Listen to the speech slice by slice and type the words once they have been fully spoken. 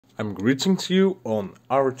I'm greeting to you on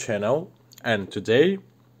our channel, and today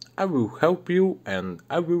I will help you and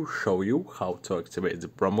I will show you how to activate the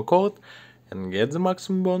promo code and get the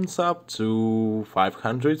maximum bonus up to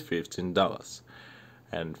 $515.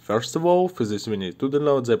 And first of all, for this we need to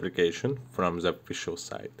download the application from the official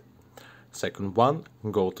site. Second one,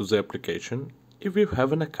 go to the application. If you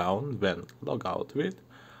have an account, then log out of it.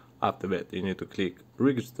 After that you need to click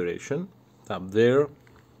registration, tap there.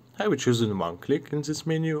 I will choose in one click in this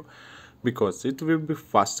menu because it will be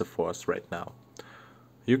faster for us right now.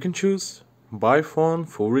 You can choose by phone,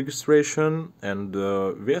 full registration, and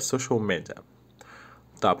via social media.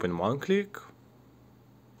 Tap in one click.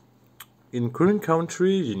 In current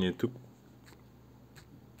country, you need to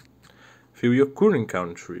fill your current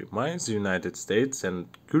country. Mine is the United States and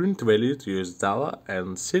current value to US dollar,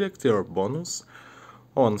 and select your bonus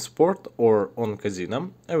on sport or on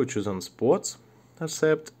casino. I will choose on sports.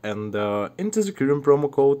 Accept, and enter the current promo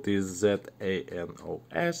code is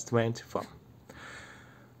ZANOS24.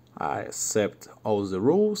 I accept all the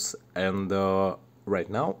rules, and right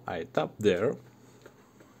now I tap there.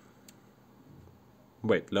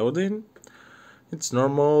 Wait, loading. It's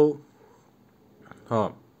normal.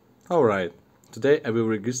 Alright. Today I will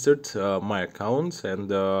register my account, and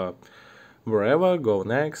wherever go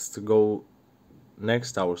next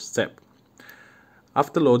our step.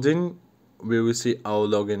 After loading, we will see our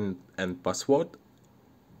login and password.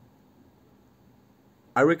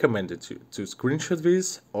 I recommend it to screenshot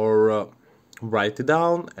this or write it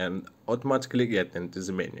down and automatically get into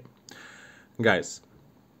the menu. Guys,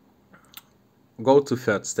 go to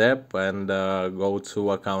third step and go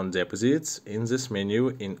to account deposits. In this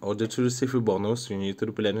menu, in order to receive a bonus, you need to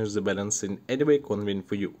replenish the balance in any way convenient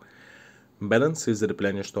for you. Balance is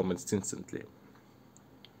replenished almost instantly.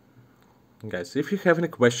 Guys, if you have any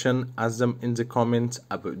question, ask them in the comments.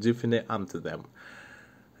 I will definitely answer them.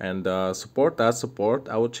 And support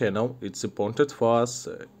our channel. It's important for us,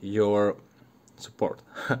 your support.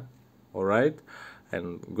 Alright,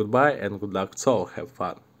 and goodbye and good luck to all. Have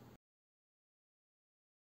fun.